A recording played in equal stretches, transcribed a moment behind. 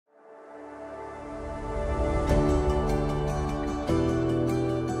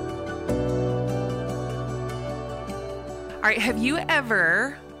All right, have you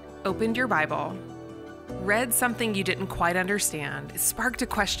ever opened your Bible, read something you didn't quite understand, it sparked a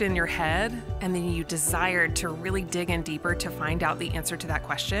question in your head, and then you desired to really dig in deeper to find out the answer to that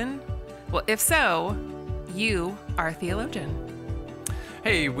question? Well, if so, you are a theologian.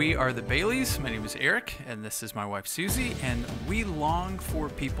 Hey, we are the Baileys. My name is Eric, and this is my wife Susie, and we long for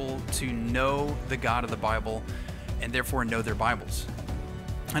people to know the God of the Bible and therefore know their Bibles.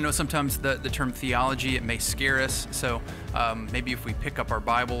 I know sometimes the term theology, it may scare us, so maybe if we pick up our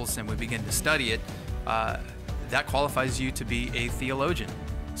Bibles and we begin to study it, that qualifies you to be a theologian.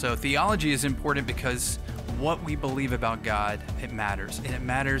 So theology is important because what we believe about God, it matters, and it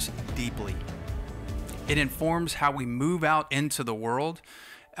matters deeply. It informs how we move out into the world,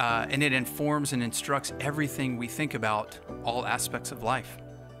 and it informs and instructs everything we think about all aspects of life.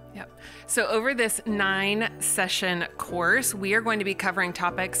 Yep. So over this 9-session course, we are going to be covering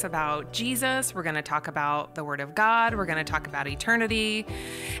topics about Jesus. We're going to talk about the Word of God. We're going to talk about eternity.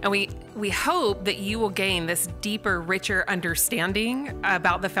 And we hope that you will gain this deeper, richer understanding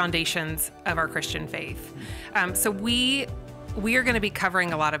about the foundations of our Christian faith. So we are going to be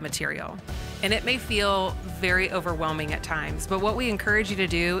covering a lot of material. And it may feel very overwhelming at times, but what we encourage you to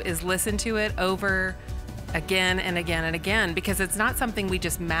do is listen to it over again and again and again, because it's not something we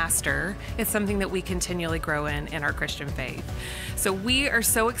just master. It's something that we continually grow in our Christian faith. So we are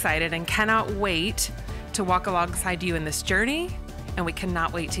so excited and cannot wait to walk alongside you in this journey. And we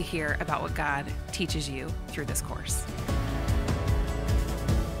cannot wait to hear about what God teaches you through this course.